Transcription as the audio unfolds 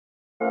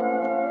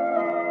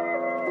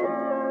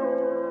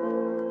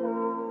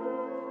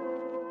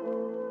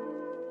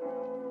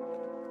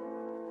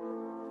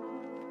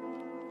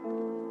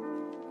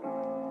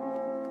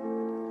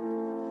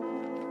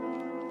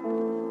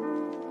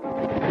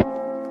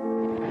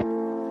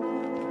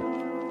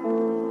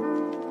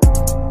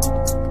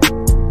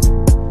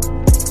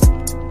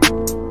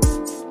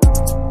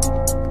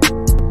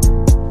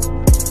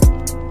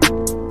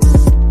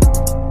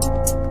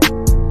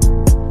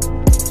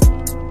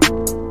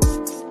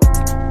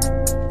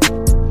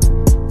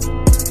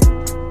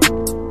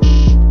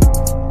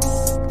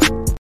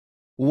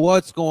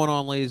What's going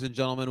on, ladies and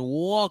gentlemen?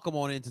 Welcome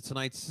on into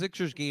tonight's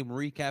Sixers game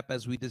recap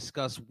as we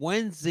discuss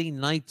Wednesday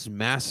night's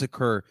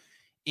massacre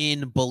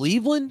in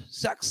Believeland,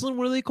 Sexland,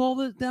 what do they call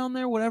it down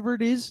there? Whatever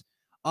it is.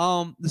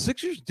 The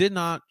Sixers did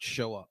not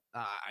show up.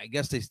 I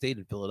guess they stayed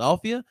in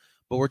Philadelphia,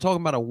 but we're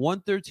talking about a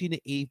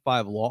 113-85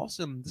 loss.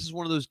 And this is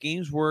one of those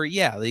games where,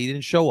 yeah, they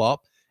didn't show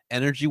up.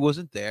 Energy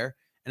wasn't there.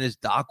 And as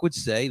Doc would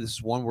say, this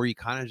is one where you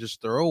kind of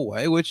just throw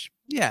away, which,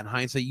 yeah, in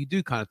hindsight, you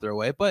do kind of throw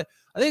away. But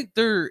I think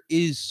there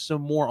is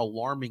some more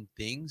alarming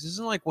things. This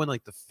isn't like when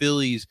like the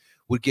Phillies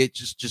would get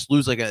just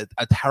lose like a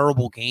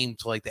terrible game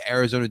to like the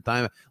Arizona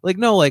Diamondbacks. Like,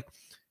 no, like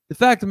the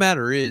fact of the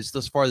matter is,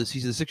 thus far this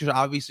season, the Sixers are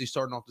obviously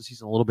starting off the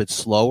season a little bit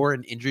slower,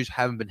 and injuries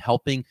haven't been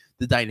helping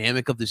the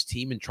dynamic of this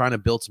team and trying to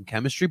build some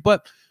chemistry.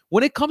 But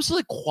when it comes to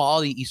like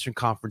quality Eastern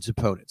Conference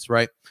opponents,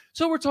 right?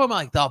 So we're talking about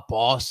like the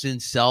Boston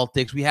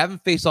Celtics. We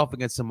haven't faced off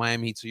against the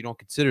Miami Heat, so you don't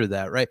consider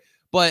that, right?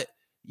 But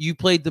you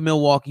played the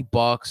Milwaukee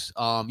Bucks.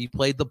 You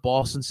played the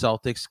Boston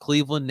Celtics.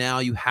 Cleveland now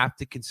you have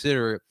to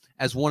consider it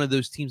as one of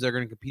those teams that are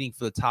going to be competing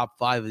for the top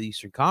 5 of the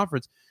Eastern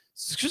Conference.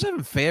 Sixers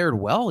haven't fared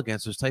well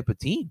against those type of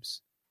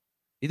teams.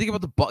 You think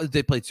about the Bucks,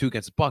 they played 2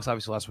 against the Bucks.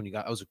 Obviously, the last one you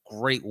got, it was a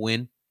great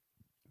win.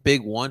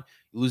 Big one.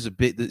 You lose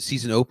the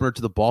season opener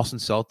to the Boston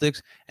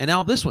Celtics. And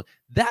now this one.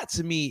 That,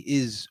 to me,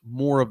 is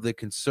more of the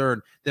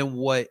concern than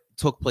what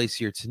took place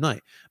here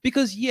tonight.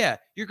 Because, yeah,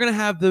 you're going to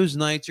have those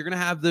nights. You're going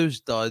to have those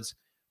duds.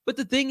 But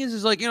the thing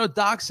is like,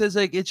 Doc says,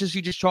 like, it's just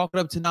you just chalk it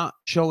up to not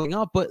showing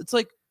up. But it's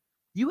like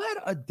you had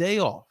a day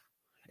off.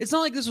 It's not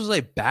like this was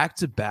like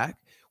back-to-back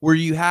where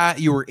you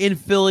were in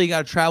Philly, you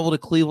got to travel to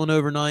Cleveland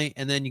overnight,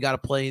 and then you got to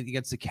play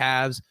against the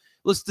Cavs.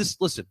 Listen,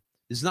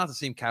 this is not the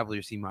same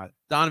Cavaliers team either.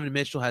 Donovan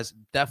Mitchell has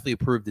definitely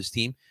approved this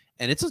team,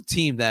 and it's a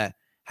team that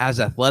has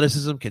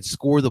athleticism, can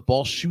score the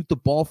ball, shoot the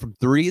ball from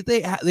 3.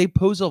 They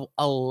pose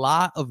a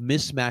lot of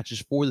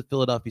mismatches for the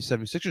Philadelphia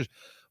 76ers.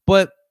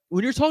 But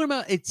when you're talking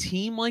about a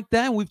team like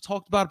that, and we've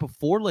talked about it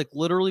before, like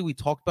literally we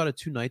talked about it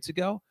 2 nights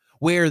ago,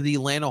 where the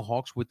Atlanta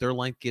Hawks with their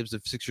length gives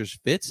the Sixers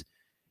fits,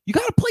 you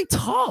got to play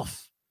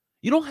tough.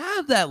 You don't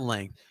have that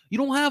length. You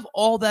don't have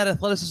all that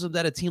athleticism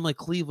that a team like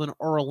Cleveland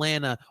or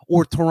Atlanta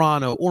or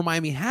Toronto or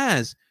Miami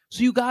has.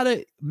 So you got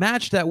to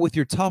match that with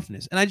your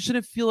toughness. And I just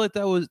didn't feel like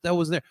that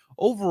was there.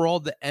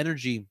 Overall, the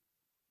energy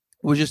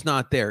was just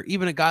not there.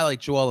 Even a guy like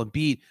Joel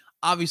Embiid,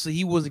 obviously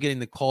he wasn't getting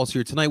the calls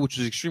here tonight, which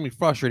was extremely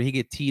frustrating. He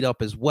get teed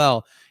up as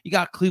well. You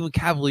got Cleveland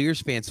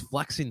Cavaliers fans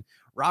flexing.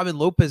 Robin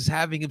Lopez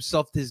having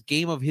himself his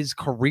game of his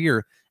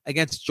career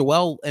against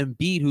Joel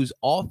Embiid, who's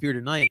off here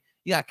tonight.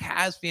 You got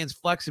Cavs fans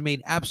flexing,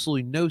 made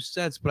absolutely no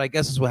sense, but I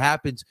guess that's what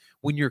happens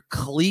when you're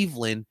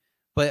Cleveland.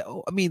 But,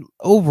 I mean,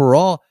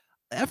 overall,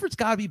 the effort's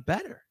got to be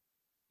better.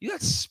 You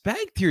got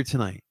spanked here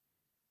tonight.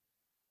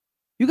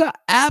 You got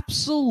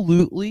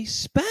absolutely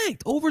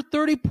spanked. Over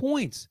 30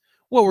 points.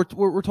 Well,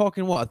 we're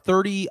talking, what, a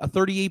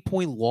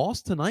 38-point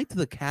loss tonight to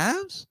the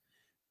Cavs?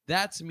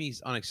 That, to me,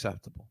 is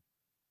unacceptable.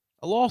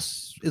 A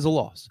loss is a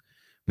loss.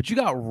 But you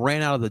got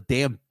ran out of the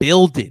damn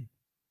building.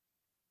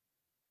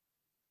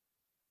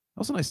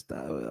 Also nice.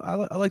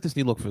 I like this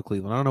new look for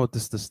Cleveland. I don't know what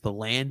the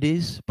land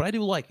is, but I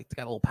do like it. It's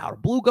got a little powder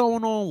blue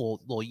going on,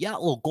 a little yellow, a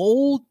little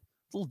gold.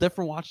 It's a little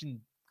different watching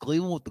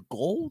Cleveland with the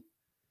gold,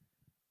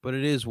 but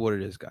it is what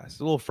it is, guys. It's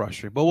a little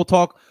frustrating, but we'll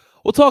talk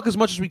as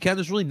much as we can.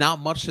 There's really not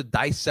much to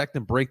dissect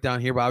and break down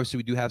here, but obviously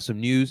we do have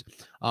some news,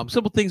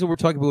 simple things that we're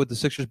talking about with the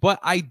Sixers. But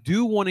I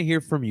do want to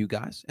hear from you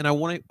guys, and I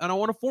want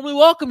to formally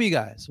welcome you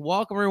guys.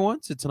 Welcome everyone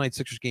to tonight's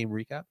Sixers game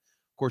recap.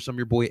 Of course, I'm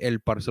your boy El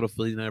Parcero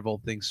Philly, and of all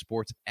things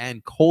sports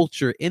and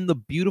culture in the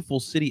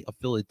beautiful city of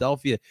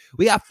Philadelphia.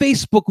 We got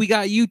Facebook, we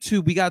got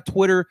YouTube, we got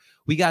Twitter,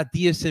 we got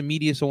DSM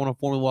Media. So I want to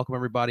formally welcome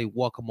everybody.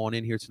 Welcome on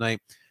in here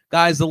tonight.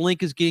 Guys, the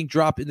link is getting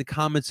dropped in the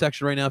comment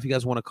section right now. If you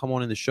guys want to come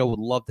on in the show, would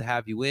love to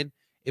have you in.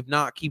 If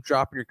not, keep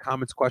dropping your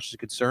comments, questions, and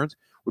concerns.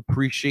 Would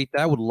appreciate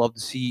that. Would love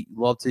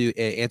to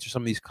answer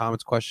some of these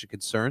comments, questions, and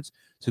concerns.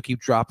 So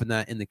keep dropping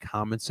that in the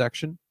comment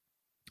section.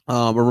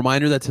 A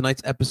reminder that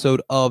tonight's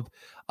episode of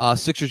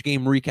Sixers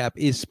Game Recap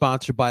is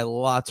sponsored by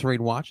La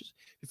Terrain Watches.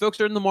 If you folks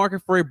are in the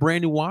market for a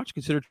brand new watch,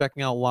 consider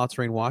checking out La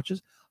Terrain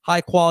Watches.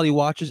 High-quality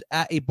watches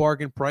at a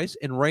bargain price.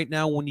 And right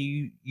now, when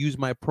you use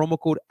my promo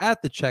code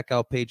at the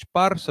checkout page,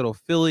 Parcero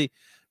Philly,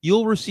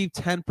 you'll receive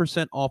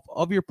 10% off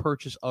of your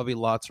purchase of a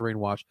La Terrain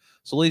watch.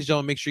 So, ladies and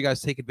gentlemen, make sure you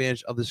guys take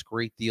advantage of this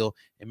great deal.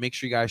 And make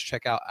sure you guys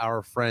check out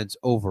our friends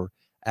over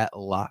at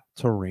La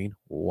Terrain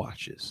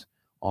Watches.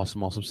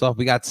 Awesome stuff.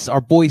 We got our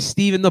boy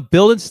Steve in the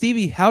building.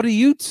 Stevie,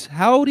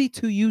 howdy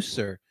to you,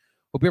 sir.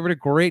 Hope you had a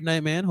great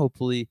night, man.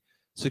 Hopefully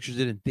Sixers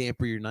didn't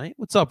damper your night.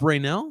 What's up,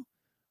 Raynell?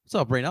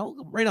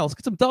 Raynell, let's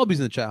get some W's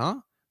in the chat, huh?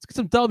 Let's get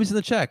some W's in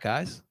the chat,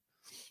 guys.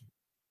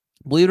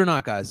 Believe it or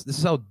not, guys, this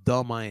is how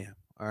dumb I am,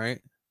 all right?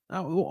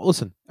 Now,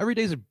 listen, every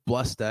day's a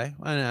blessed day.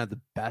 I didn't have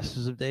the best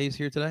of days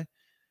here today.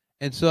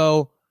 And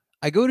so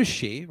I go to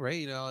shave,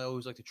 right? I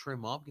always like to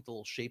trim up, get the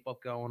little shape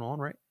up going on,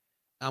 right?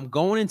 I'm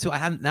going into, I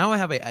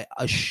have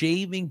a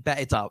shaving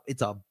bag.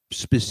 It's a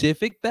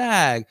specific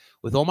bag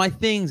with all my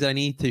things that I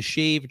need to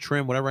shave,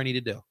 trim, whatever I need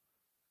to do.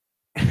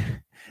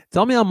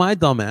 Tell me how my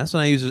dumbass,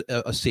 and I use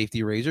a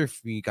safety razor. If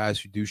you guys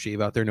who do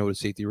shave out there know what a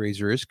safety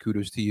razor is,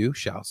 kudos to you.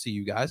 Shouts to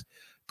you guys.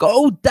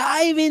 Go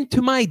dive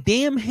into my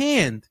damn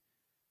hand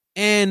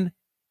and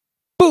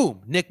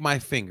boom, nick my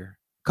finger.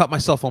 Cut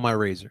myself on my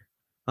razor.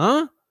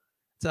 Huh?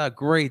 It's a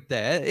great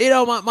day. You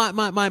know,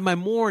 my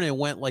morning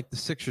went like the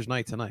Sixers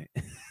night tonight.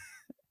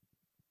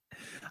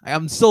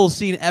 I'm still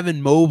seeing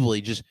Evan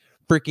Mobley just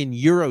freaking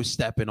Euro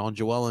stepping on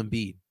Joel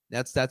Embiid.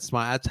 That's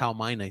how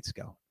my nights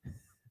go.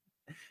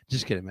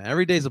 Just kidding, man.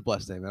 Every day's a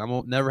blessed day, man. I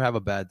won't never have a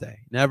bad day.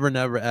 Never,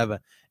 never, ever.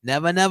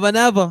 Never, never,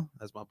 never.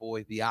 As my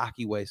boy the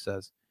Aki way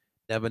says.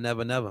 Never,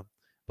 never, never.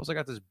 Plus, I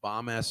got this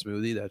bomb-ass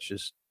smoothie that's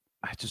just,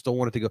 I just don't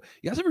want it to go.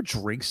 You guys ever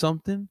drink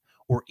something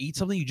or eat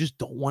something you just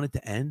don't want it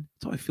to end?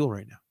 That's how I feel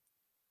right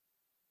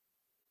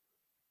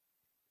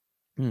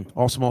now.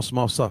 Awesome, awesome,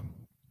 awesome.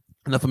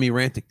 Enough of me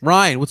ranting.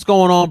 Ryan, what's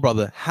going on,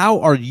 brother?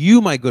 How are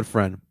you, my good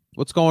friend?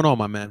 What's going on,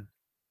 my man?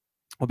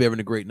 Hope you're having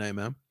a great night,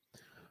 man.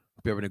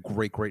 Hope you're having a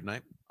great, great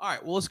night. All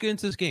right, well, let's get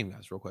into this game,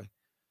 guys, real quick.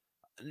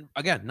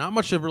 Again, not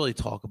much to really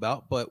talk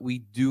about, but we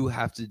do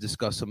have to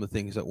discuss some of the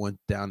things that went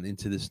down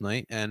into this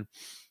night. And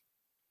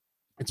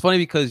it's funny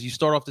because you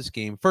start off this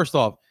game. First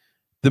off,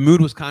 the mood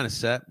was kind of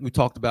set. We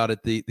talked about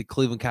it. The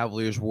Cleveland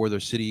Cavaliers wore their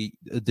city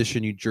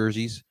edition New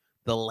jerseys,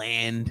 the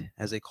land,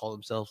 as they call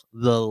themselves,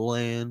 the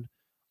land.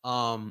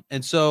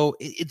 And so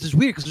it's just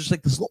weird because there's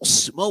like this little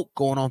smoke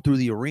going on through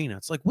the arena.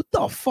 It's like, what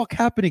the fuck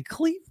happened in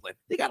Cleveland?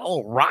 They got a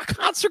little rock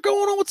concert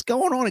going on. What's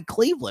going on in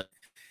Cleveland?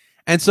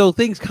 And so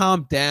things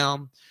calm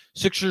down.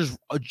 Sixers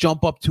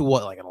jump up to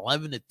what, like an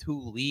 11-2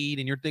 lead,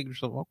 and you're thinking to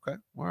yourself, okay,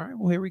 all right,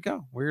 well, here we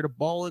go. We're here to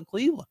ball in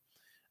Cleveland.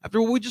 After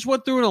what we just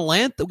went through in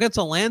Atlanta against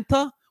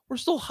Atlanta, we're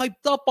still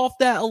hyped up off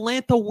that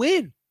Atlanta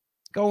win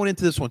going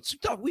into this one. So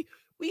we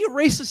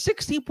erased a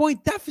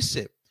 16-point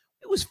deficit.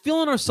 It was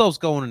feeling ourselves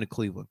going into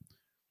Cleveland.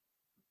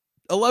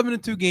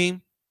 11-2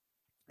 game.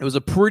 It was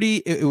a pretty.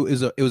 It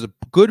was a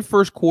good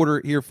first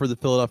quarter here for the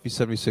Philadelphia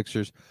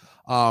 76ers.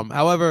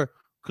 However,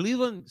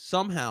 Cleveland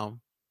somehow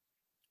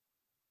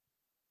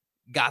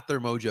got their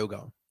mojo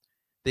going.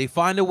 They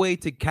find a way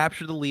to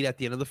capture the lead at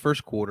the end of the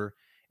first quarter.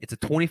 It's a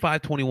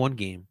 25-21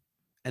 game.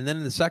 And then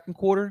in the second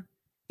quarter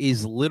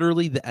is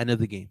literally the end of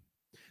the game.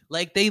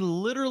 Like, they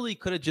literally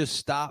could have just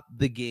stopped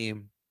the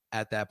game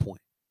at that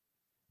point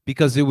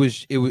because it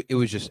was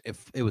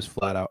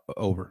flat out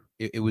over.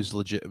 It was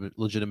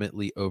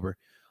legitimately over.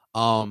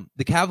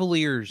 The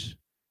Cavaliers,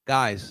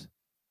 guys,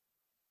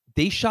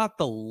 they shot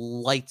the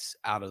lights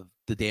out of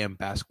the damn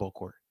basketball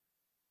court.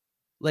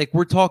 Like,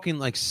 we're talking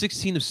like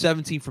 16 of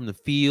 17 from the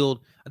field.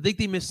 I think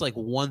they missed like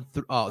one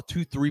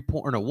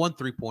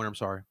 3-pointer. I'm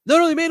sorry.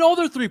 No, they made all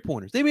their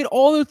 3-pointers. They made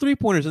all their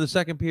 3-pointers in the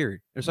second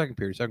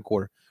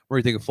quarter. We're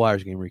going to take a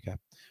Flyers game recap.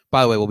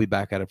 By the way, we'll be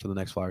back at it for the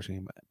next Flyers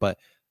game. But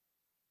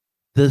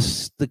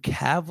the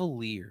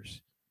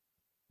Cavaliers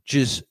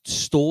just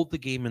stole the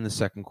game in the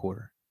second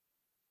quarter.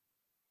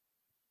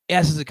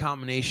 Yes, it's a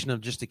combination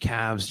of just the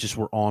Cavs just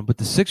were on, but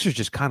the Sixers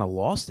just kind of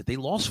lost it. They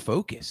lost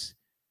focus.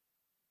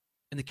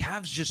 And the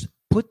Cavs just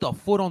put the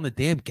foot on the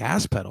damn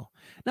gas pedal.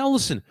 Now,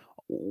 listen,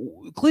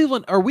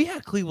 we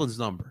had Cleveland's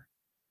number.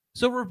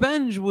 So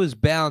revenge was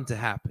bound to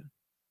happen.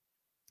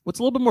 What's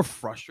a little bit more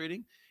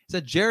frustrating is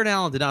that Jared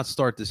Allen did not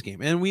start this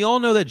game. And we all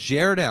know that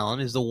Jared Allen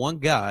is the one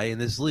guy in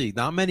this league.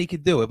 Not many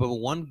could do it, but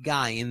one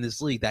guy in this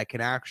league that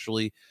can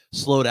actually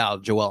slow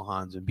down Joel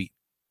Embiid.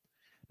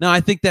 Now, I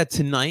think that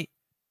tonight,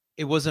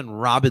 it wasn't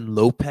Robin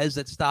Lopez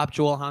that stopped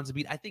Joel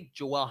Embiid. I think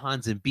Joel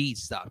Embiid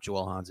stopped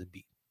Joel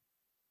Embiid.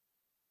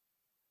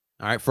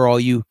 All right, for all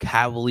you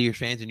Cavaliers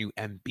fans and you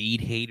Embiid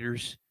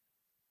haters.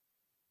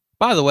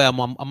 By the way,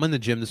 I'm in the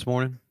gym this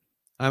morning.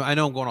 I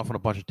know I'm going off on a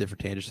bunch of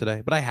different tangents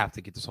today, but I have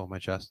to get this off my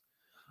chest.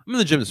 I'm in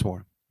the gym this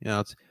morning. You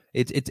know,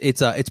 it's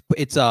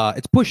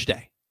push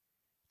day.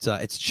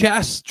 It's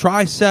chest,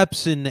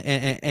 triceps,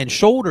 and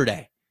shoulder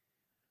day.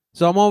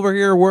 So I'm over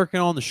here working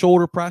on the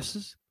shoulder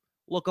presses.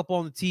 Look up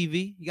on the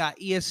TV. You got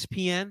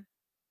ESPN, and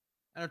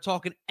they're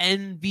talking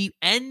NBA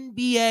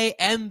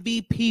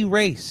MVP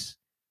race.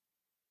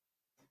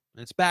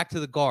 And it's back to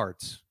the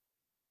guards.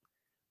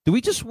 Do we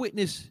just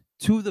witness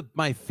two of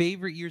my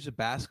favorite years of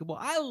basketball?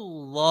 I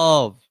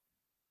loved,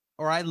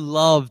 I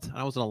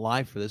wasn't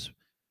alive for this.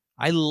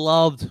 I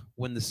loved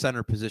when the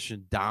center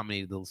position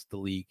dominated the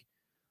league.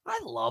 I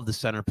love the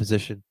center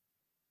position.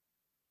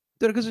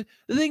 Dude, because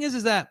the thing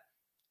is that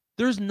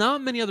there's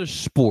not many other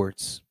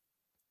sports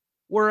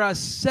where a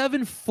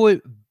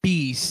 7-foot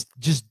beast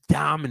just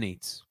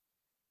dominates.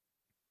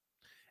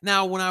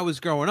 Now, when I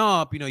was growing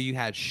up, you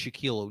had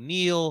Shaquille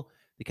O'Neal.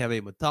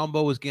 Dikembe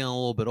Mutombo was getting a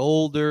little bit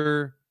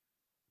older.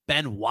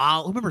 Ben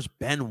Wallace. Who remembers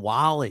Ben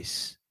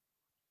Wallace?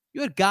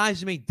 You had guys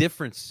who made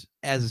difference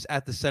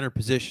at the center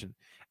position.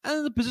 And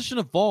then the position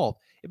evolved.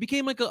 It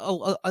became like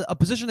a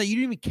position that you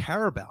didn't even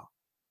care about.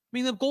 I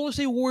mean, the Golden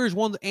State Warriors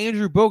won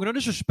Andrew Bogut. No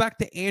disrespect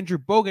to Andrew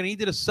Bogut. He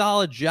did a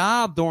solid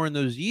job during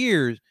those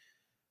years.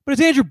 But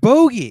it's Andrew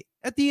Bogut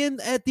at the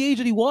age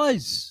that he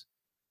was.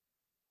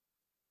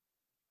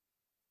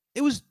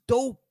 It was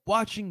dope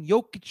watching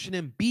Jokic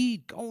and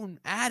Embiid going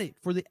at it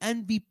for the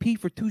MVP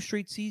for 2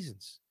 straight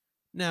seasons.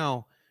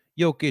 Now,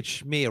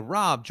 Jokic may have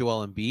robbed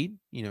Joel Embiid.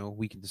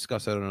 We can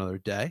discuss that another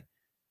day.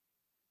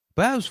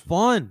 But that was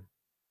fun.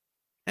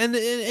 And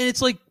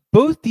it's like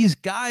both these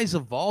guys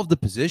evolved the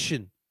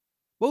position.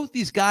 Both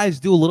these guys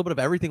do a little bit of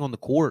everything on the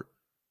court.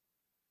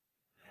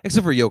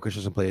 Except for Jokic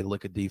doesn't play a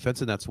lick of defense,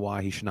 and that's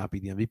why he should not be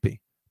the MVP.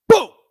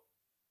 Boom!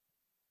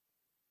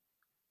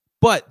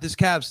 But this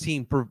Cavs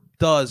team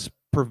does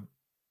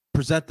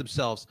present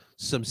themselves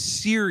some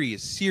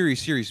serious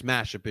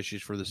matchup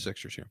issues for the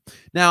Sixers here.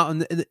 Now,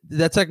 in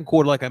that second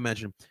quarter, like I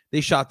mentioned,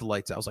 they shot the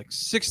lights out. It was like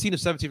 16 of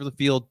 17 from the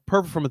field,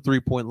 perfect from a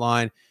three-point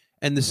line,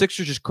 and the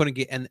Sixers just couldn't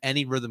get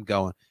any rhythm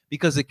going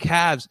because the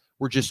Cavs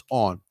were just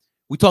on.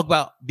 We talk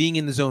about being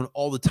in the zone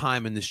all the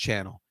time in this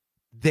channel.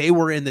 They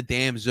were in the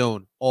damn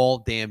zone all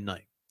damn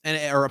night, in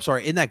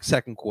that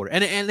second quarter,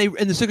 and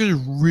the Sixers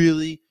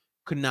really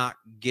could not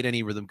get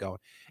any rhythm going.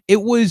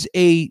 It was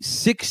a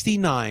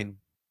 69-48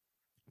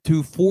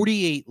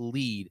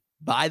 lead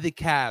by the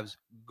Cavs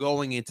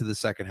going into the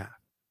second half.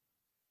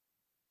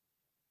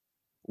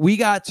 We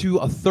got to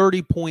a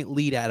 30-point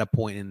lead at a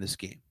point in this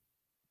game.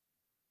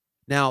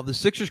 Now, the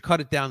Sixers cut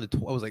it down to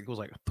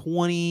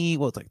 20,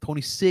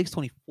 26,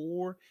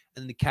 24,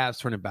 and the Cavs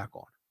turned it back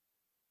on.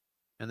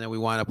 And then we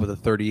wind up with a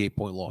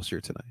 38-point loss here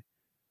tonight. I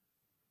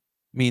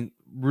mean,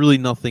 really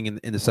nothing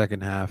in the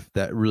second half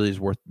that really is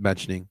worth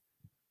mentioning.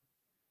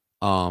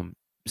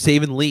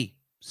 Saving Lee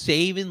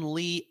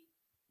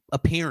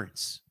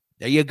appearance.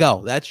 There you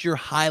go. That's your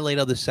highlight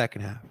of the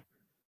second half.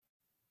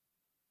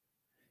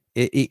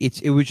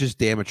 It was just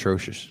damn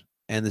atrocious.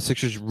 And the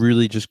Sixers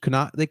really just could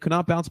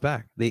not bounce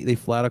back. They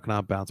flat out could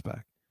not bounce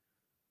back.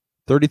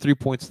 33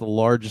 points, the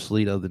largest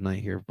lead of the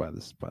night here by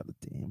the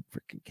damn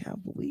freaking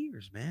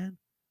Cavaliers, man.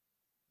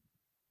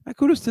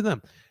 Kudos to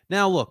them.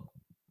 Now, look,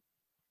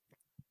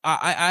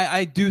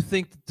 I do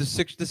think that the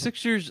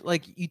Sixers,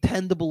 like, you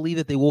tend to believe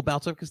that they will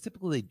bounce back because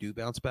typically they do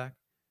bounce back.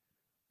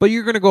 But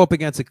you're going to go up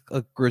against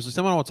a Grizzlies.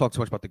 I don't want to talk too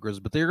much about the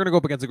Grizzlies, but they're going to go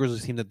up against a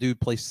Grizzlies team that do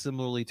play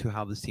similarly to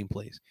how this team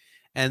plays.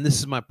 And this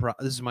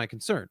is my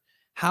concern.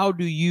 How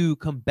do you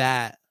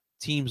combat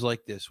teams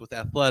like this with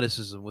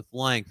athleticism, with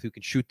length, who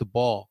can shoot the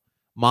ball,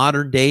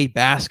 modern day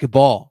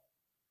basketball?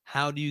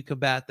 How do you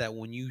combat that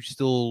when you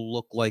still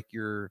look like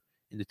you're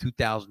in the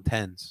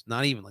 2010s,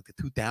 not even like the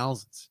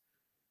 2000s?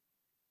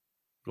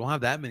 You don't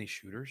have that many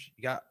shooters.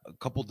 You got a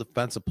couple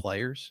defensive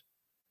players.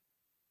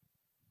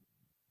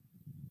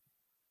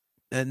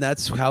 And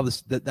that's how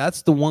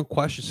that's the one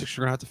question Sixers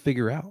are going to have to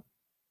figure out.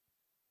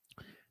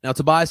 Now,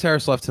 Tobias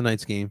Harris left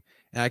tonight's game,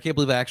 and I can't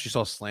believe I actually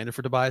saw slander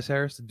for Tobias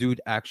Harris. The dude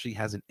actually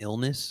has an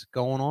illness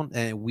going on,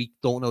 and we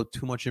don't know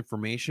too much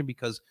information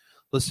because,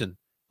 listen,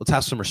 let's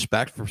have some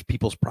respect for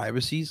people's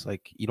privacies.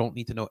 Like, you don't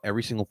need to know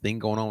every single thing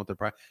going on with their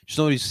privacy. Just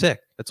know he's sick.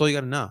 That's all you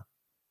got to know.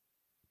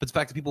 But the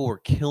fact that people were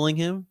killing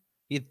him,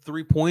 he had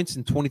 3 points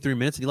in 23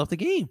 minutes, and he left the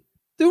game.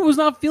 Dude was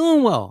not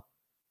feeling well.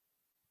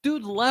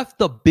 Dude left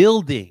the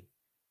building.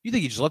 You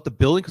think he just left the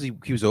building because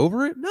he was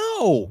over it?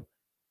 No.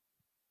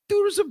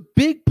 Dude was a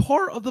big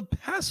part of the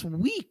past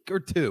week or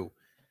two.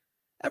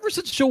 Ever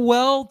since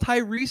Joel,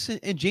 Tyrese,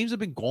 and James have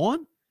been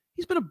gone,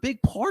 he's been a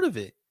big part of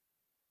it.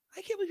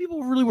 I can't believe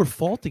people really were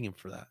faulting him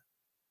for that.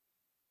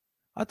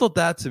 I thought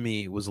that, to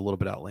me, was a little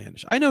bit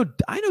outlandish. I know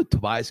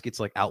Tobias gets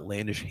like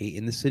outlandish hate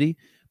in the city,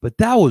 but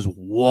that was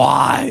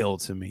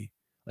wild to me.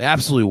 Like,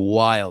 absolutely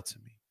wild to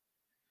me.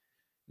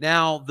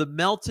 Now, the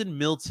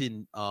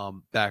Melton-Milton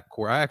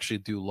backcourt, I actually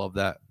do love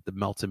that, the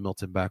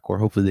Melton-Milton backcourt.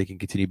 Hopefully they can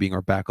continue being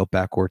our backup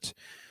backcourts.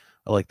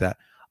 I like that.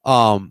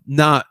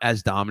 Not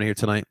as dominant here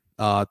tonight.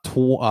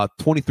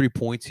 23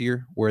 points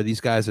here, where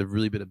these guys have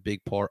really been a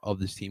big part of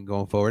this team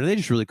going forward, and they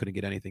just really couldn't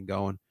get anything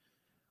going.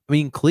 I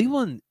mean,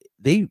 Cleveland,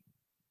 they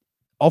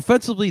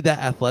offensively, that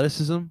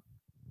athleticism and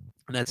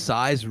that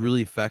size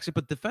really affects it,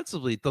 but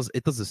defensively,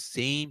 it does the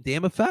same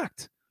damn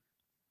effect.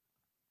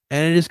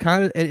 And it is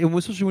kind of, and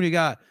especially when you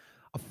got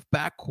a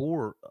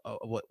backcourt,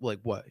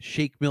 what?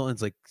 Shake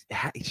Milton's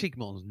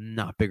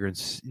not bigger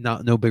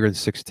than no bigger than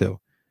 6'2".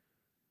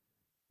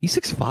 He's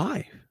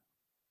 6'5".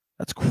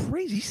 That's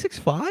crazy. He's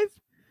 6'5".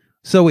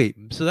 So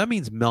that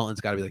means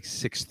Melton's got to be like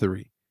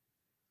 6'3".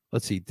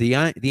 Let's see.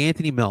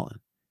 D'Anthony Melton,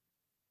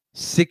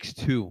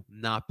 6'2".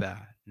 Not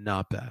bad.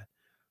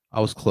 I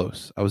was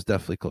close. I was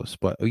definitely close.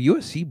 But a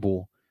USC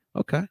Bull,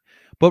 okay.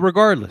 But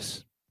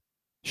regardless,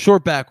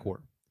 short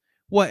backcourt.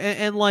 What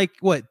and like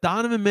what?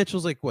 Donovan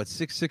Mitchell's like what,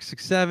 6'6",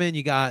 6'7".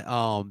 You got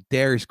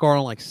Darius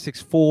Garland like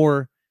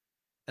 6'4",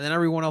 and then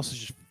everyone else is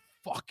just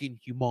fucking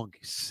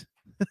humongous.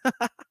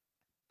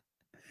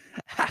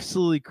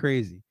 Absolutely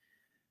crazy.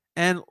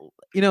 And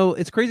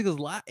it's crazy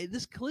because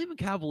this Cleveland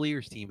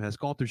Cavaliers team has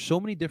gone through so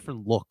many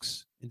different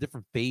looks in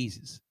different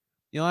phases.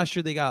 Last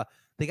year they got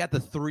the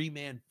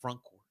 3-man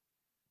front court.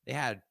 They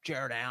had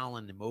Jared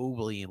Allen and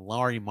Mobley and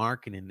Lauri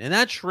Markkanen, and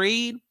that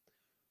trade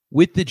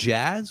with the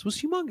Jazz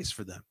was humongous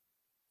for them.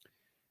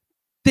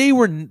 They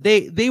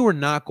were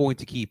not going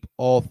to keep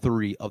all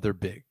three of their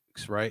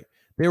bigs, right?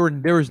 There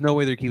was no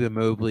way they're keeping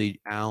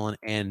Mobley, Allen,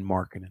 and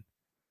Markkanen.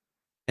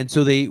 And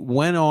so they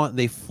went on,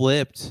 they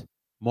flipped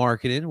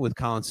Markkanen with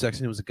Colin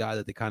Sexton. It was a guy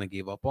that they kind of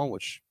gave up on,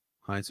 which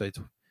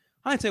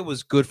hindsight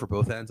was good for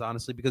both ends,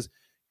 honestly, because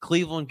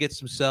Cleveland gets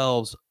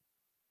themselves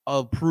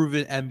a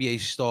proven NBA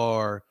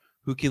star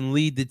who can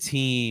lead the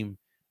team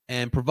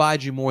and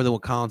provide you more than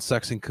what Colin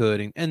Sexton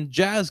could. And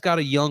Jazz got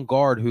a young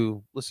guard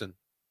who, listen,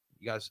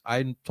 you guys,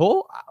 I've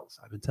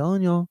been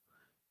telling y'all,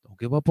 don't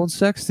give up on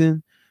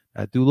Sexton.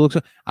 That dude looks.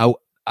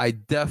 I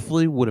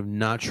definitely would have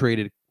not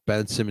traded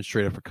Ben Simmons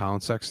straight up for Colin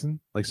Sexton,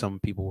 like some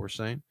people were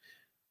saying.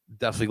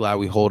 Definitely glad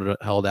we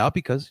held out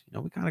because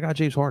we kind of got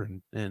James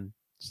Harden and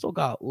still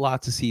got a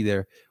lot to see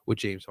there with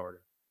James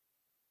Harden.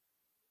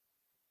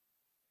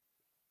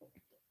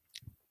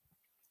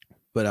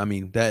 But I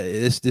mean, that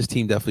this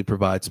team definitely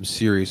provides some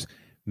serious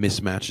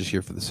mismatches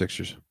here for the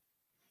Sixers.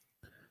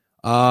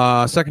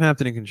 Second half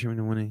didn't contribute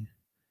to winning.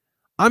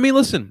 I mean,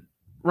 listen,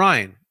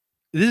 Ryan,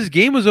 this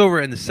game was over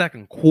in the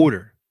second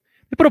quarter.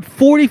 They put up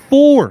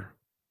 44.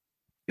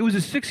 It was a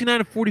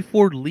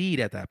 69-44 lead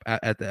at the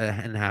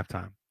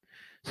halftime.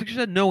 Sixers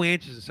had no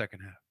answers in the second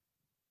half.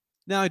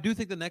 Now, I do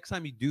think the next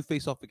time you do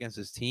face off against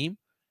this team,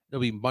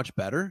 it'll be much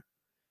better.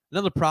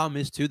 Another problem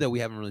is, too, that we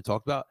haven't really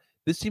talked about.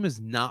 This team has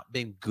not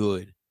been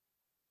good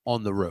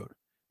on the road.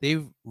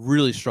 They've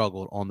really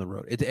struggled on the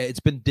road. It's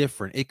been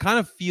different. It kind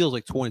of feels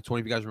like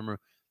 2020, if you guys remember,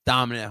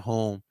 dominant at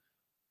home,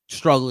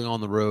 struggling on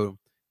the road.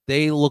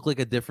 They look like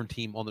a different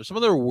team on there. Some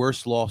of their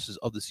worst losses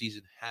of the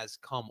season has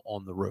come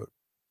on the road.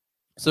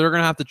 So they're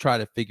going to have to try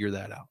to figure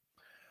that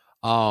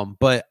out.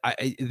 But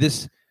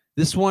this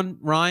one,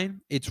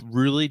 Ryan, it's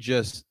really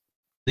just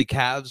the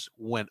Cavs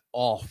went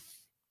off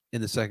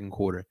in the second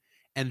quarter.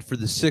 And for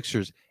the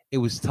Sixers, it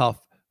was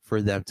tough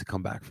for them to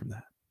come back from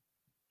that.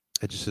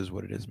 It just is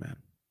what it is, man.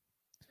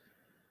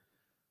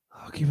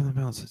 Keeping the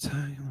balance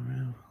attack.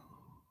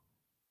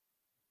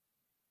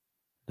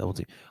 Double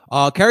team.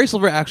 Carrie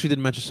Silver actually did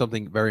mention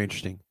something very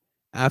interesting.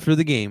 After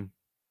the game,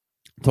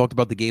 talked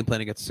about the game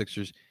plan against the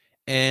Sixers,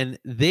 and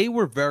they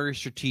were very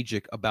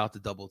strategic about the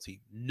double team,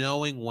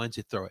 knowing when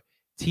to throw it.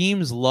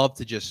 Teams love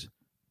to just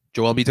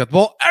Joel Embiid got the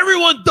ball.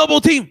 Everyone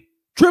double team,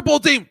 triple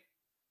team.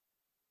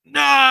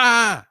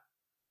 Nah.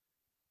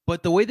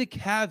 But the way the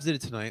Cavs did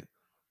it tonight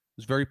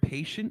was very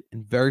patient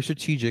and very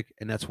strategic,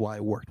 and that's why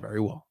it worked very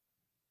well.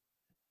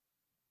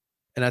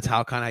 And that's how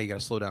you got to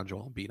slow down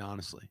Joel Embiid,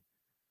 honestly.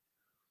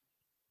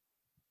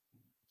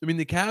 I mean,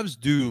 the Cavs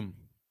do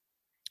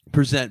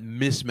present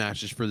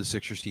mismatches for the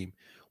Sixers team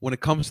when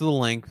it comes to the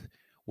length,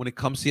 when it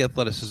comes to the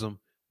athleticism,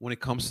 when it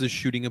comes to the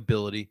shooting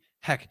ability.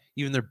 Heck,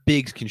 even their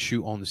bigs can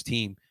shoot on this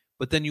team.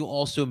 But then you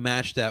also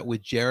match that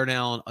with Jarrett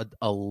Allen,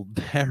 a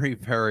very,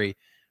 very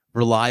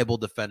reliable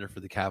defender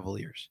for the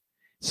Cavaliers,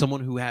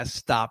 someone who has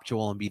stopped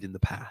Joel Embiid in the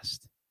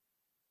past.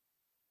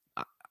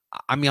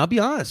 I mean, I'll be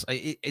honest.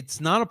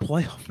 It's not a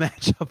playoff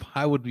matchup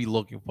I would be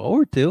looking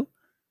forward to.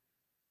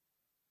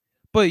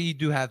 But you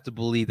do have to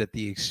believe that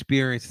the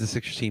experience the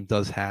Sixers team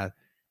does have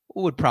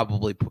would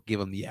probably give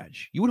them the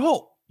edge. You would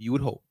hope.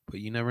 But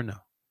you never know.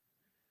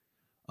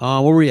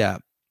 Where were we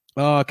at?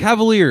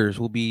 Cavaliers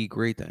will be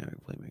great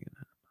dynamic playmaking.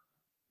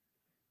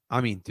 I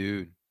mean,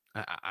 dude,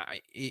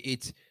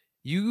 it's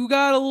you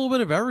got a little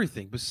bit of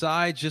everything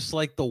besides just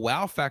like the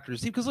wow factor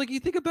team. Because like you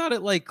think about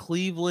it, like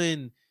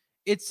Cleveland,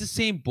 it's the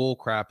same bull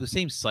crap, the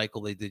same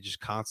cycle they just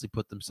constantly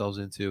put themselves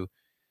into.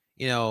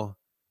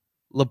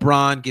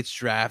 LeBron gets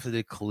drafted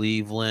at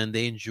Cleveland.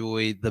 They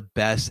enjoy the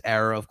best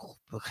era of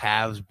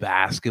Cavs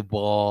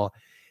basketball.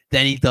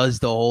 Then he does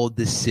the whole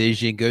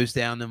decision, goes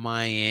down to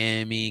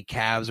Miami.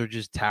 Cavs are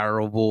just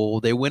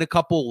terrible. They win a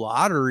couple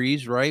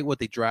lotteries, right? What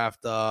they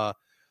draft,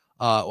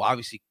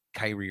 obviously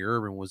Kyrie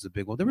Irving was the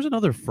big one. There was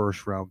another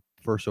first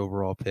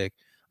overall pick.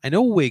 I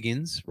know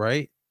Wiggins,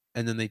 right?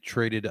 And then they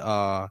traded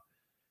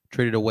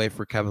away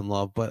for Kevin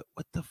Love. But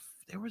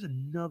there was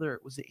another.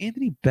 Was it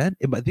Anthony Bennett?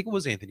 I think it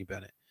was Anthony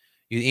Bennett.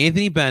 You had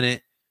Anthony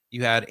Bennett.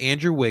 You had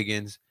Andrew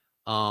Wiggins.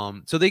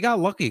 So they got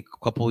lucky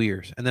a couple of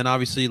years. And then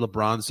obviously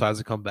LeBron decides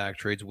to come back,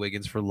 trades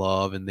Wiggins for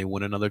Love, and they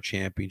win another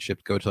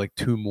championship, go to like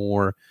two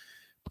more,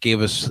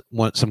 gave us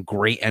some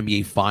great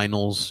NBA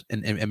Finals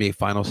and NBA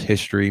Finals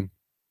history. And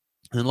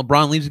then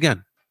LeBron leaves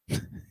again.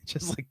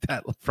 Just like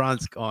that,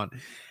 LeBron's gone.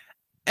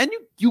 And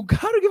you got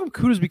to give him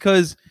kudos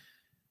because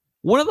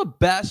one of the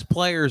best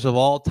players of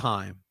all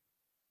time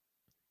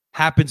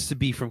happens to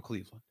be from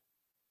Cleveland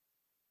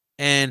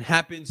and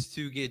happens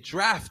to get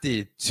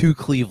drafted to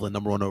Cleveland,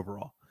 number 1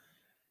 overall,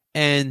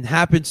 and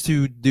happens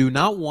to do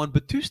not one,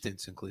 but 2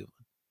 stints in Cleveland.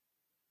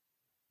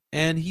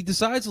 And he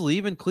decides to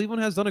leave, and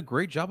Cleveland has done a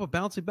great job of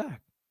bouncing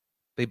back.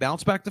 They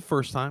bounced back the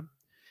first time,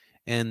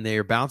 and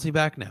they're bouncing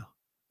back now.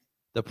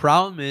 The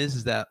problem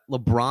is that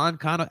LeBron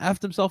kind of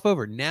effed himself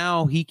over.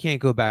 Now he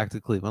can't go back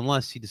to Cleveland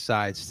unless he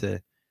decides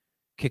to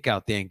kick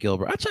out Dan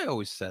Gilbert. Actually, I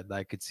always said that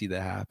I could see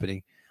that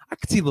happening. I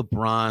could see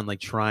LeBron like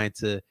trying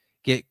to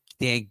get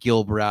Dan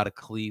Gilbert out of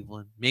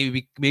Cleveland.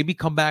 Maybe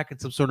come back in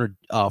some sort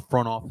of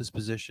front office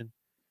position.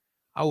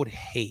 I would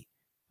hate,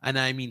 and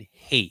I mean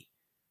hate,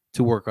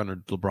 to work under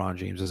LeBron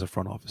James as a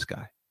front office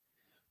guy.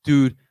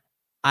 Dude,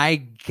 I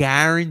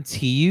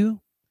guarantee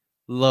you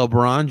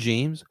LeBron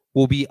James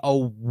will be a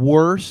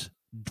worse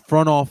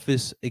front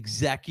office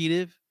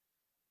executive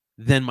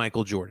than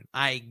Michael Jordan.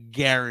 I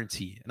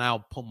guarantee it, and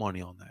I'll put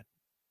money on that.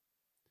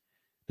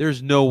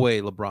 There's no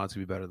way LeBron's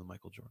gonna be better than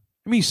Michael Jordan.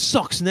 I mean, he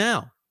sucks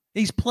now.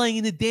 He's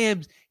playing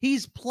in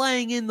he's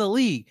playing in the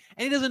league,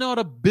 and he doesn't know how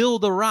to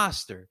build a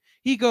roster.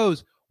 He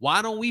goes,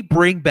 why don't we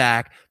bring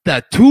back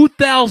the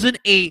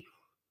 2008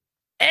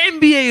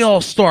 NBA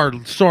All-Star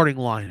starting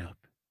lineup?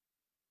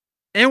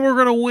 And we're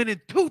going to win in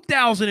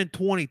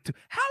 2022.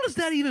 How does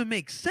that even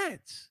make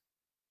sense?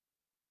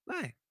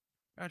 Hey,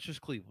 that's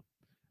just Cleveland.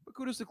 But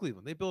kudos to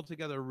Cleveland. They built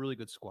together a really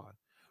good squad.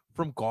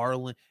 From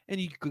Garland, and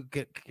you could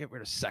get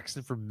rid of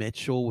Sexton for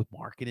Mitchell with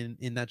marketing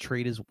in that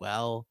trade as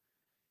well.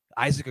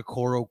 Isaac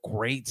Okoro,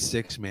 great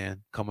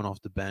 6-man coming off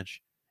the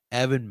bench.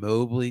 Evan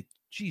Mobley,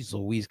 geez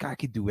Louise, guy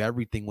could do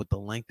everything with the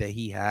length that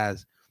he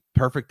has.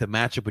 Perfect to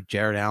match up with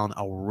Jared Allen,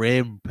 a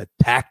rim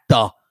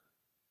protector.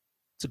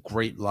 It's a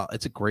great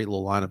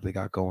little lineup they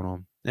got going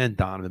on. And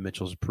Donovan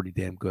Mitchell's pretty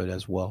damn good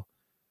as well.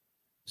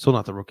 Still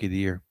not the rookie of the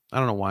year. I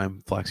don't know why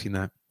I'm flexing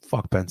that.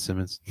 Fuck Ben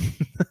Simmons.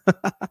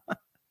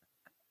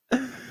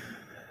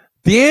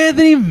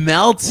 D'Anthony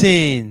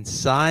Melton.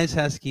 Size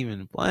has to keep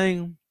him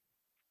playing.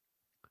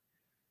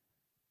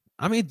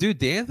 I mean, dude,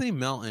 D'Anthony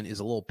Melton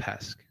is a little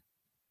pest.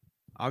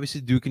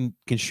 Obviously, dude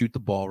can shoot the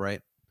ball, right?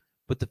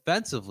 But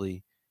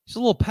defensively, he's a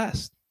little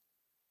pest.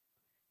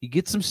 He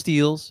gets some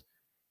steals.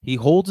 He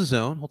holds his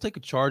own. He'll take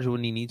a charge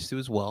when he needs to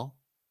as well.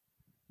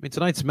 I mean,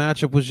 tonight's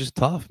matchup was just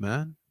tough,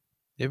 man.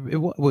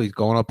 He's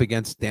going up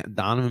against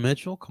Donovan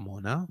Mitchell. Come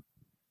on now.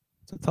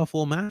 It's a tough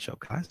little matchup,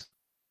 guys.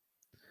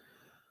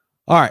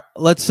 All right,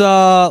 let's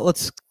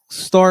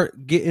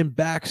start getting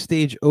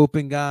backstage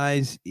open,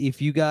 guys.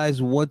 If you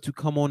guys want to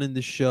come on in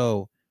the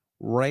show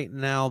right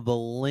now, the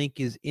link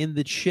is in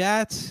the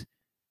chat.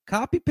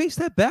 Copy paste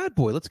that bad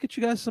boy. Let's get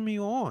you guys some of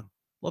you on.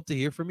 Love to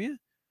hear from you.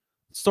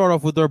 Start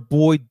off with our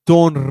boy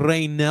Don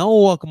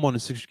Raynell. Welcome on the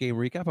Sixers game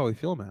recap. How we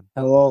feel, man?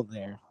 Hello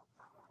there.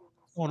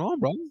 What's going on,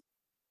 bro?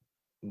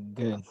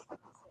 Good. How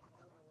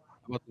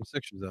about the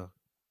Sixers, though?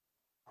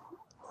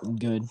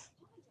 Good.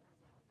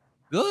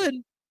 Good.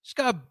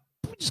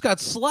 Just got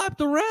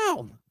slapped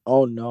around.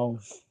 Oh no.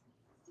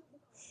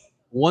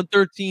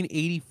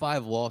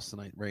 113-85 loss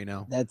tonight right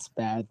now. That's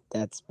bad.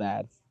 That's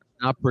bad.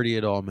 Not pretty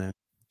at all, man.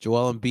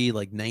 Joel Embiid,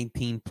 like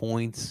 19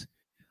 points.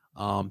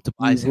 You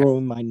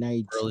ruined my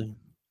night. Early.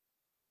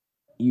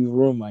 You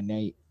ruined my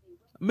night.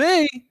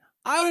 Me?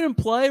 I didn't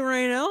play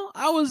right now.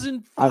 I was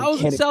in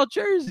South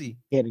Jersey.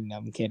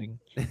 I'm kidding.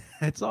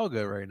 It's all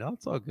good right now.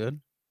 It's all good.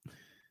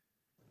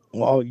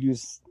 Well,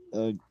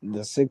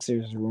 the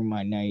Sixers ruined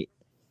my night.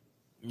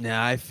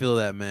 Yeah, I feel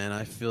that, man.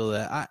 I feel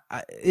that.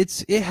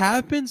 It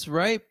happens,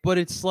 right? But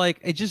it's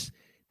like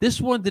this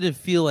one didn't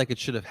feel like it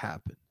should have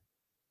happened.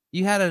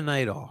 You had a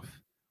night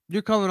off.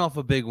 You're coming off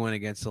a big win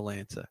against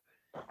Atlanta.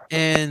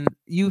 And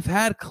you've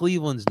had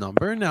Cleveland's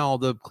number. Now,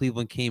 although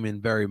Cleveland came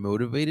in very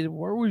motivated,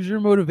 where was your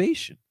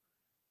motivation?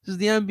 This is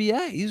the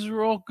NBA. These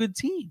are all good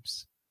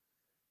teams.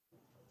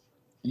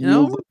 You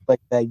know? Look like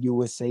that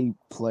USA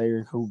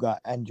player who got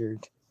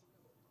injured.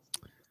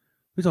 What are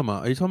you talking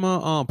about? Are you talking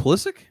about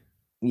Pulisic?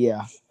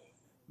 Yeah.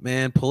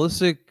 Man,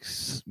 Pulisic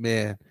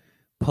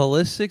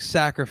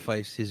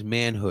sacrificed his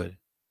manhood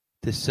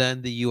to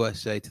send the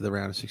USA to the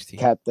round of 16.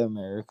 Captain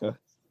America,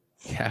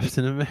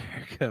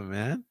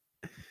 man.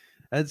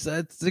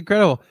 That's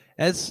incredible.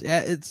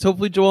 It's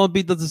hopefully Joel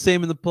Embiid does the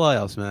same in the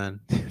playoffs, man.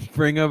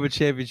 Bring over a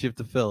championship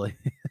to Philly.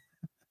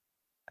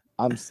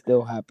 I'm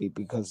still happy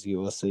because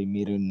USA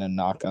made it in the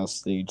knockout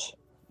stage.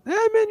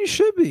 Yeah, man, you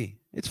should be.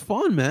 It's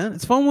fun, man.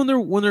 It's fun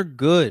when they're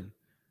good.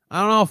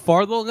 I don't know how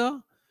far they'll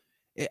go.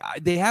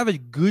 They have a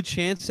good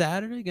chance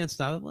Saturday against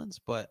Netherlands,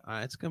 but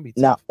it's gonna be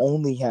tough. Not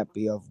only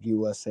happy of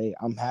USA,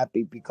 I'm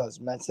happy because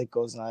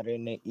Mexico's not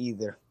in it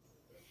either.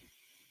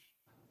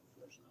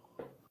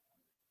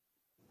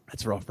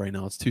 It's rough right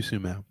now. It's too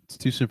soon, man. It's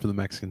too soon for the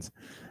Mexicans.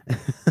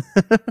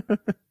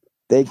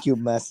 Thank you,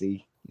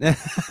 Messi.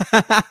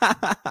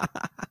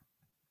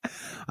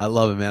 I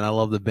love it, man. I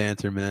love the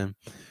banter, man.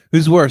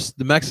 Who's worse,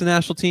 the Mexican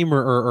national team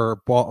or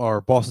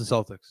Boston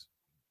Celtics?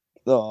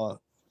 The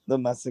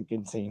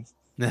Mexican team.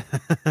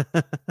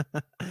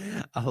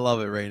 I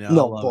love it right now.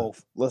 No,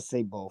 both. Let's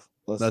say both.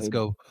 Let's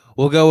go.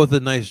 We'll go with a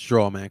nice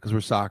draw, man, because we're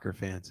soccer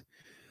fans.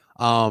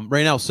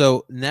 Right now,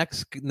 so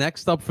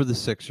next up for the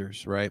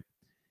Sixers, right?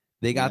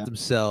 They got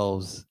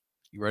themselves.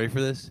 You ready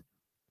for this?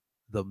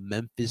 The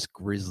Memphis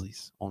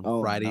Grizzlies on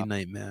Friday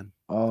night, man.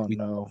 Oh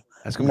no,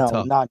 that's gonna be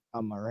tough. Not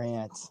Ja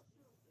Morant.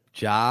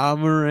 Ja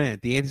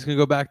Morant. The Yankees gonna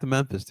go back to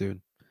Memphis,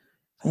 dude.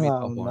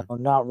 No,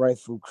 not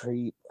Rightful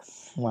Creep.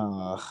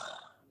 Not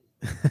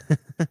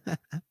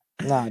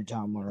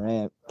Ja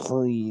Morant,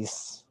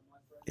 please.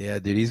 Yeah,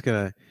 dude, he's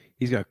gonna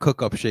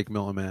cook up Shake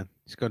Milton, man.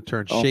 He's gonna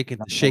turn shake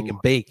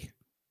and bake.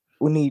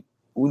 We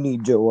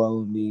need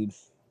Joel Embiid.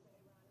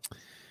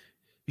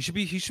 He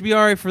should be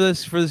all right for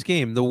this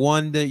game. The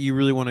one that you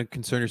really want to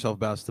concern yourself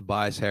about is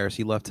Tobias Harris.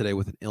 He left today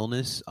with an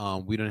illness.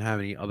 We don't have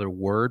any other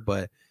word,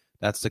 but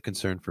that's the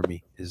concern for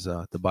me is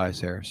Tobias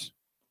Harris.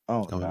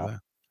 Oh no. Back.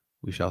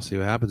 We shall see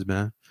what happens,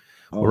 man.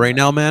 But right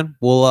now, man,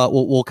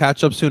 we'll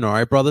catch up soon. All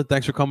right, brother.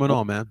 Thanks for coming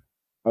on, man.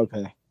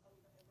 Okay.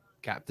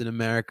 Captain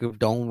America,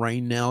 don't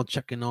right now,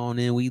 checking on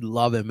in. We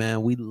love it,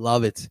 man. We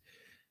love it.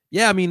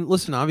 Yeah, I mean,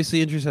 listen,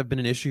 obviously injuries have been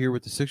an issue here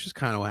with the Sixers.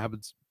 Kind of what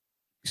happens,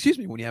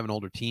 when you have an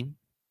older team.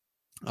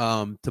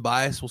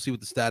 Tobias, we'll see what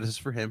the status is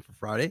for him for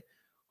Friday.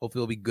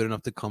 Hopefully he'll be good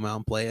enough to come out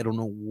and play. I don't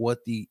know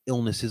what the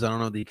illness is. I don't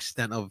know the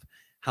extent of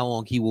how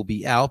long he will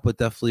be out, but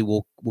definitely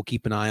we'll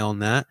keep an eye on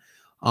that.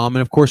 And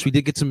of course, we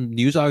did get some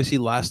news. Obviously,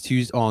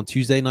 on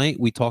Tuesday night,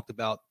 we talked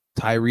about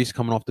Tyrese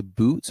coming off the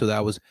boot, so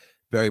that was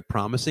very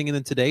promising. And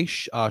then today,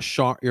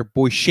 your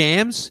boy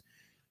Shams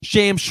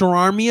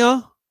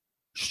Sharama,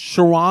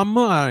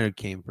 I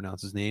can't even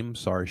pronounce his name.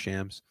 Sorry,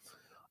 Shams.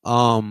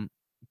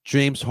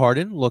 James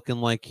Harden looking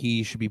like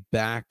he should be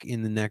back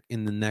in the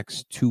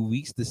next 2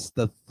 weeks.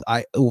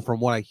 From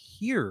what I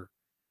hear,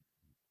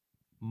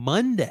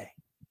 Monday,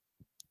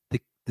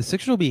 the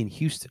Sixers will be in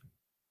Houston.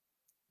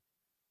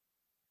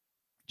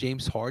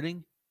 James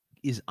Harden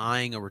is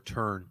eyeing a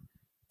return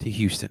to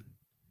Houston,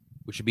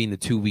 which would be in the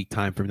 2-week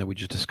time frame that we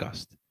just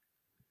discussed.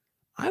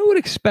 I would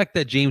expect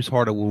that James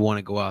Harden would want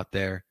to go out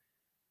there.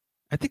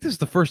 I think this is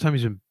the first time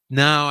he's been.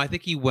 No, I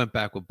think he went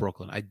back with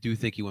Brooklyn. I do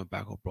think he went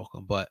back with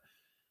Brooklyn, but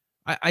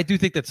I do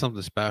think that's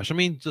something special. I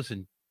mean,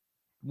 listen,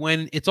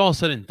 when it's all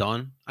said and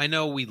done, I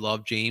know we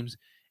love James,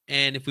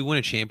 and if we win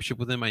a championship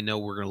with him, I know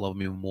we're going to love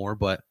him even more.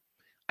 But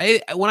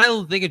when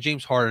I think of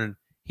James Harden,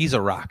 he's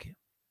a Rocket,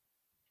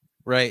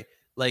 right?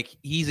 Like,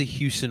 he's a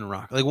Houston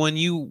Rocket. Like, when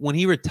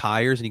he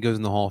retires and he goes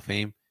in the Hall of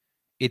Fame,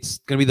 it's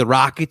going to be the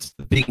Rockets,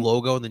 the big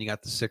logo, and then you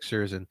got the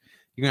Sixers, and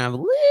you're going to have a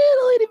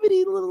little itty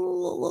bitty,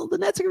 the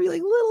Nets are going to be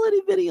like little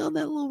itty bitty on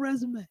that little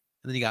resume. And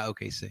then you got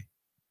OKC,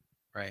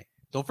 right?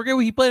 Don't forget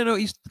what he played.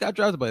 He got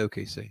drafted by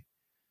OKC.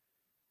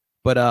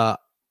 But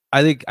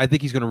I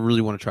think he's going to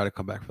really want to try to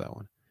come back for that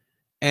one.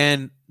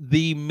 And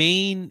the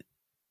main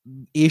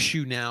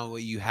issue now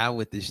what you have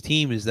with this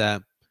team is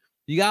that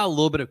you got a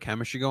little bit of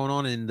chemistry going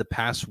on. In the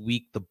past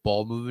week, the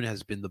ball movement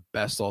has been the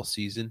best all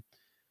season.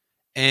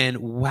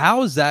 And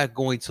how is that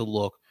going to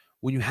look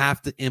when you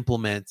have to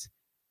implement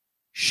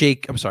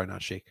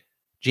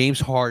James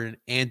Harden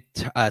and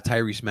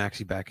Tyrese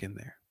Maxey back in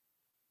there?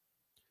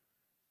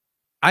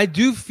 I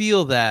do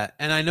feel that,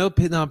 and I know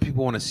not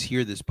people want to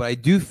hear this, but I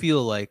do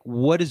feel like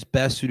what is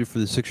best suited for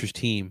the Sixers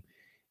team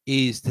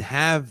is to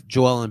have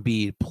Joel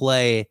Embiid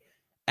play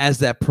as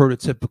that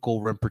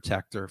prototypical rim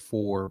protector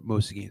for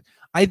most of the games.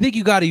 I think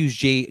you got to use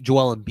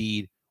Joel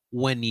Embiid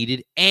when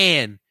needed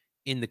and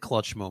in the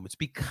clutch moments,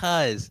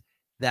 because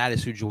that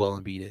is who Joel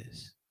Embiid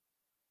is.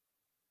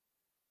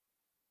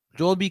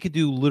 Joel Embiid could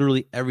do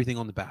literally everything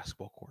on the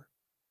basketball court.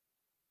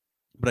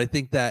 But I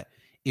think that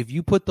if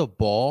you put the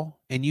ball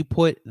and you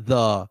put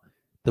the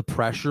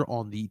pressure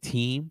on the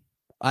team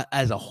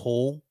as a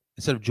whole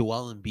instead of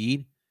Joel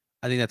Embiid,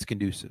 I think that's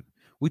conducive.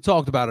 We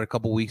talked about it a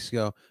couple weeks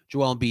ago.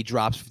 Joel Embiid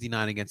drops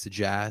 59 against the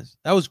Jazz.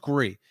 That was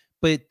great,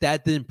 but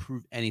that didn't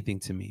prove anything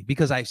to me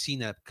because I've seen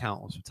that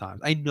countless of times.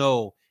 I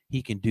know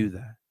he can do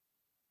that,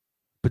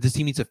 but this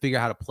team needs to figure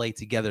out how to play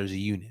together as a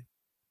unit.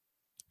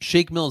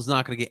 Shake Milton's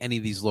not going to get any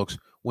of these looks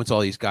once all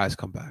these guys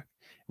come back.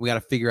 We got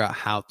to figure out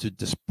how to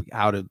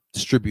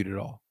distribute it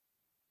all.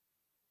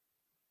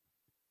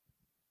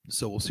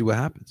 So we'll see what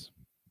happens.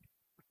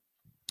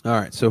 All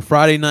right. So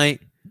Friday night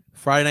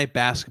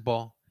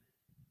basketball,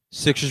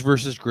 Sixers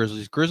versus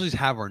Grizzlies. Grizzlies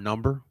have our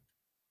number.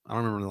 I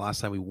don't remember the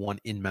last time we won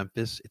in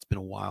Memphis. It's been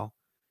a while.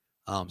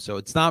 So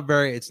it's not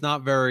very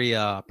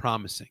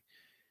promising.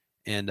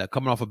 And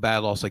coming off a bad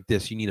loss like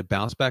this, you need a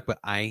bounce back, but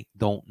I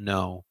don't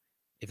know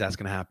if that's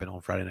going to happen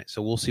on Friday night.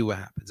 So we'll see what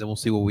happens, and we'll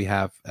see what we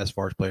have as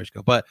far as players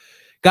go. But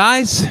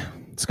guys,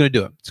 it's going to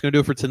do it. It's going to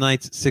do it for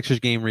tonight's Sixers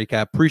game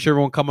recap. Appreciate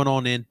everyone coming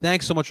on in.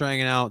 Thanks so much for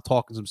hanging out,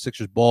 talking some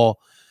Sixers ball.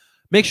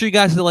 Make sure you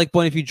guys hit the like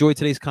button if you enjoyed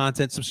today's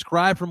content.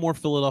 Subscribe for more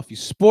Philadelphia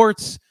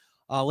sports.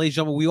 Ladies and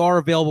gentlemen, we are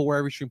available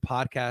wherever you stream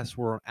podcasts.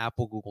 We're on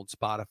Apple, Google, and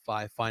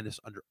Spotify. Find us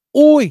under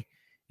OI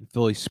in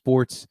Philly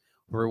Sports.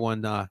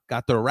 Everyone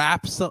got their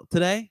wraps up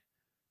today.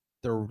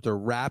 Their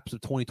wraps of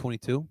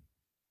 2022.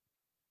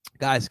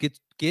 Guys, get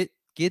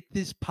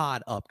this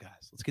pod up,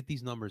 guys. Let's get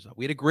these numbers up.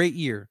 We had a great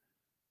year,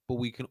 but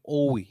we can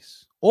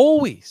always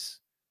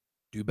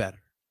do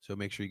better. So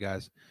make sure you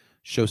guys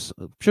show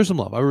some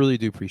love. I really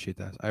do appreciate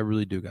that. I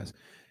really do, guys.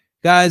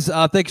 Guys,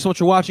 thank you so much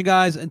for watching,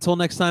 guys. Until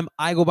next time,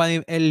 I go by the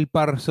name El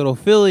Parcero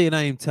Philly, and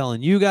I am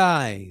telling you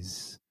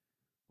guys,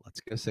 let's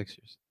go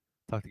Sixers.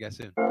 Talk to you guys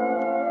soon.